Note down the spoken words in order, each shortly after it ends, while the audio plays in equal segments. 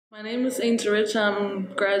My name is Angel Rich.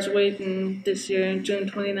 I'm graduating this year, June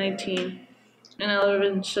 2019, and I live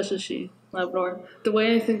in Sheshashi, Labrador. The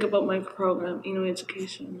way I think about my program, Innu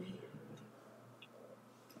Education,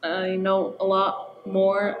 I know a lot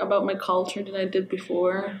more about my culture than I did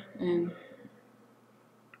before, and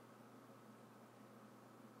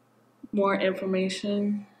more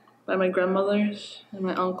information by my grandmothers and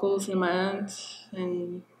my uncles and my aunts,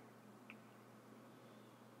 and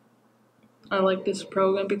I like this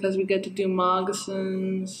program because we get to do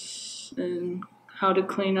moccasins and how to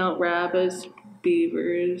clean out rabbits,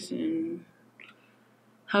 beavers, and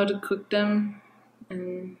how to cook them,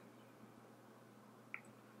 and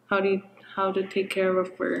how to take care of a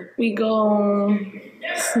fur. We go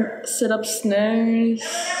set up snares,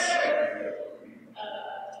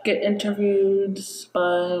 get interviewed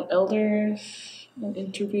by elders, and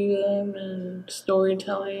interview them, and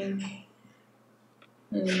storytelling,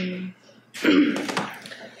 and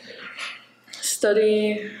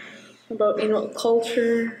study about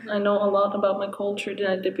culture. I know a lot about my culture than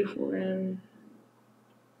I did before, and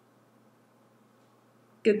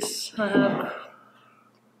it's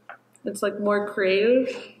like more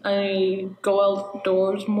creative. I go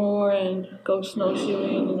outdoors more and go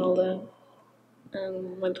snowshoeing and all that,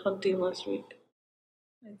 and went hunting last week.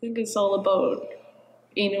 I think it's all about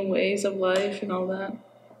ways of life and all that,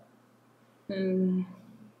 and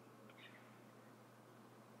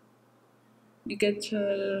you get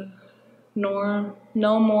to know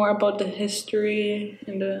more about the history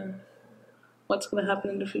and what's gonna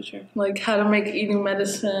happen in the future, like how to make eating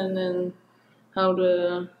medicine and how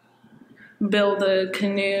to build a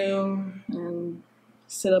canoe and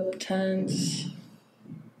set up tents,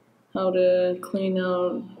 how to clean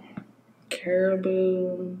out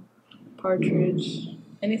caribou, partridge,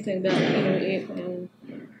 anything that eat. And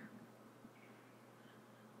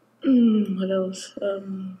what else?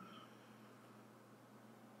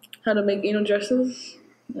 How to make dresses,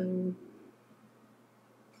 and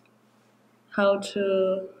how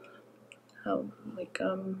to how like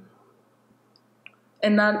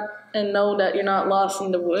and not and know that you're not lost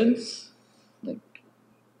in the woods, like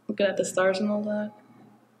looking at the stars and all that,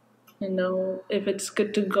 and know if it's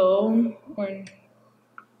good to go or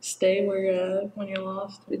stay where you're at when you're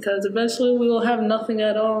lost, because eventually we will have nothing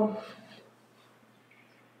at all.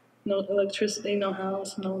 No electricity, no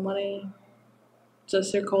house, no money,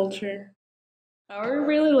 just your culture. I would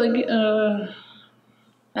really like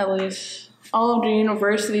at least all of the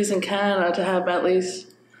universities in Canada to have at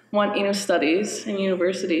least one Innu studies in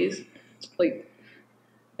universities. Like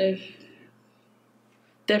if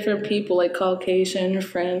different people like Caucasian,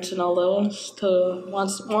 French, and all those to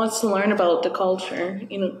wants to learn about the culture,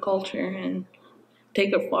 culture, and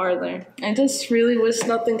take it farther. I just really wish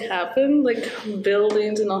nothing happened, like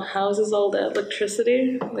buildings and all houses, all the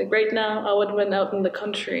electricity. Like right now, I would have been out in the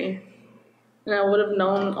country, and I would have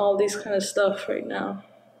known all these kind of stuff right now,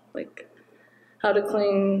 like how to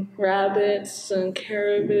clean rabbits and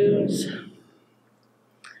caribous,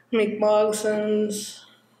 make moccasins,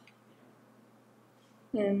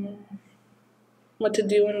 and what to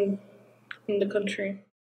do in the country.